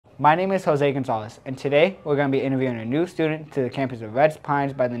My name is Jose Gonzalez, and today we're going to be interviewing a new student to the campus of Reds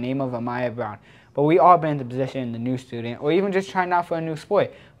Pines by the name of Amaya Brown. But we all been in the position, the new student, or even just trying out for a new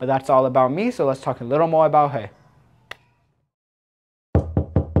sport. But that's all about me, so let's talk a little more about her.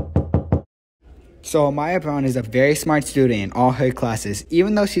 So Amaya Brown is a very smart student in all her classes.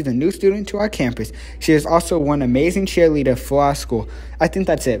 Even though she's a new student to our campus, she is also one amazing cheerleader for our school. I think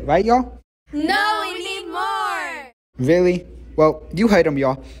that's it, right y'all? No, we need more! Really? Well, you heard them,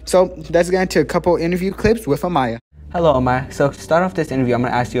 y'all. So let's get into a couple interview clips with Amaya. Hello, Amaya. So to start off this interview, I'm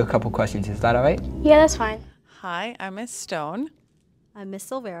going to ask you a couple questions. Is that all right? Yeah, that's fine. Hi, I'm Miss Stone. I'm Miss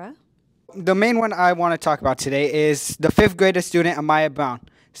Silvera. The main one I want to talk about today is the 5th grader student, Amaya Brown.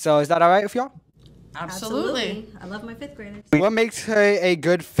 So is that all right with y'all? Absolutely. I love my 5th graders. What makes her a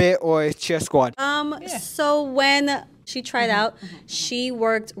good fit or cheer squad? So when she tried out, she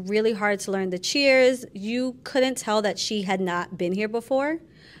worked really hard to learn the cheers. You couldn't tell that she had not been here before,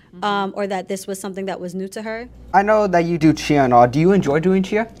 or that this was something that was new to her. I know that you do cheer and all. Do you enjoy doing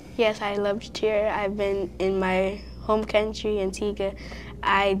cheer? Yes, I love cheer. I've been in my home country, Antigua.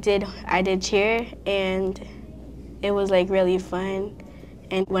 I did cheer, and it was like really fun.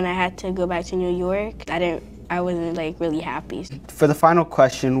 And when I had to go back to New York, I wasn't like really happy. For the final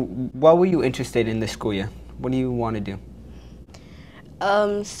question, what were you interested in this school year? What do you want to do?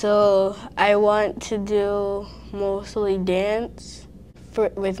 So I want to do mostly dance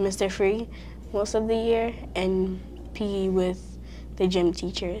with Mr. Free most of the year, and PE with the gym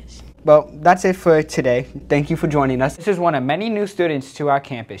teachers. Well, that's it for today. Thank you for joining us. This is one of many new students to our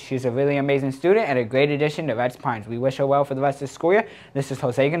campus. She's a really amazing student and a great addition to Reds Pines. We wish her well for the rest of the school year. This is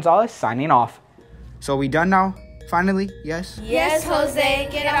Jose Gonzalez signing off. So we done now? Finally? Yes? Yes, Jose,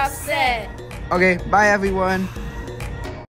 get upset. Okay, bye everyone.